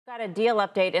Got a deal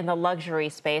update in the luxury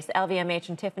space. LVMH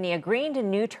and Tiffany agreeing to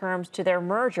new terms to their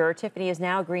merger. Tiffany is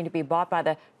now agreeing to be bought by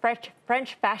the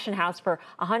French fashion house for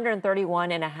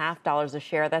 $131.50 a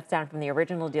share. That's down from the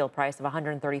original deal price of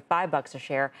 $135 a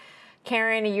share.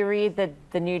 Karen, you read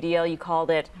the new deal. You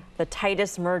called it the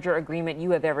tightest merger agreement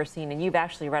you have ever seen, and you've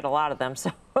actually read a lot of them.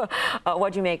 So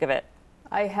what'd you make of it?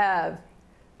 I have.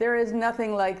 There is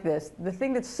nothing like this. The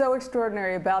thing that's so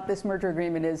extraordinary about this merger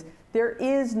agreement is there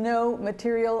is no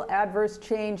material adverse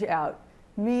change out,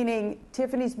 meaning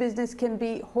Tiffany's business can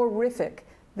be horrific.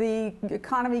 The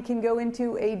economy can go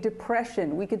into a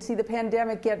depression. We could see the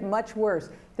pandemic get much worse.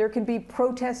 There can be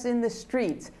protests in the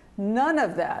streets. None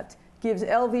of that gives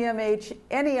LVMH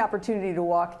any opportunity to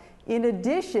walk. In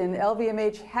addition,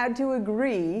 LVMH had to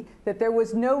agree that there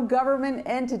was no government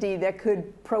entity that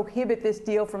could prohibit this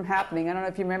deal from happening. I don't know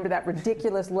if you remember that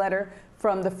ridiculous letter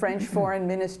from the French Foreign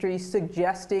Ministry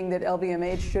suggesting that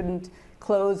LVMH shouldn't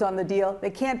close on the deal. They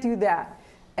can't do that.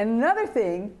 And another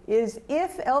thing is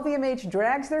if LVMH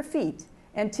drags their feet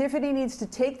and Tiffany needs to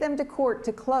take them to court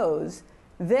to close,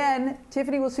 then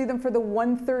Tiffany will sue them for the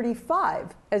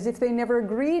 135, as if they never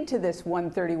agreed to this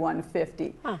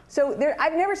 131.50. So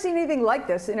I've never seen anything like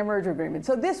this in a merger agreement.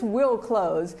 So this will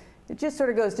close. It just sort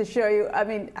of goes to show you, I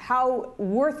mean, how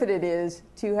worth it is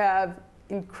to have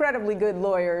incredibly good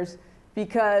lawyers,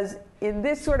 because in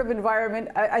this sort of environment,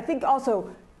 I think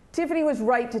also Tiffany was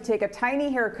right to take a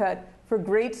tiny haircut for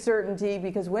great certainty,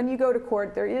 because when you go to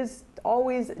court, there is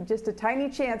always just a tiny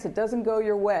chance it doesn't go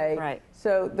your way. Right.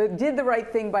 So they did the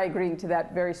right thing by agreeing to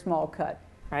that very small cut.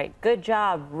 Right. Good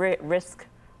job, risk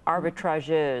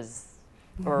arbitrageuse,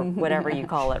 or whatever you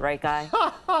call it, right, Guy?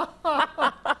 I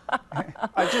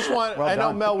just want, I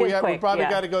know, Mel, we probably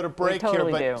got to go to break here,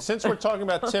 but since we're talking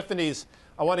about Tiffany's,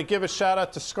 I want to give a shout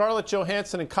out to Scarlett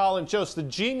Johansson and Colin Jost. The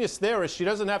genius there is she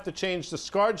doesn't have to change the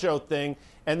ScarJo thing,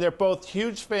 and they're both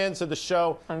huge fans of the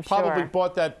show. I'm probably sure.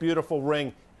 bought that beautiful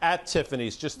ring at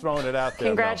Tiffany's. Just throwing it out there.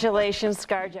 Congratulations,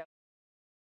 ScarJo.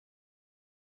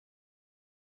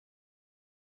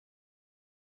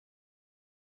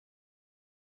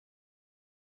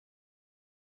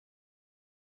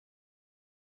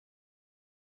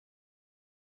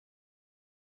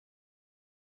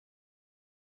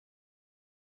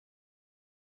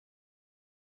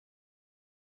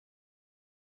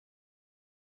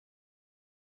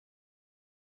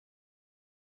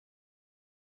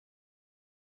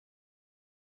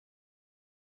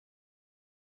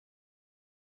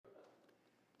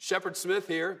 Shepard Smith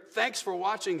here. Thanks for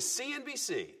watching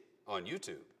CNBC on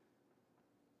YouTube.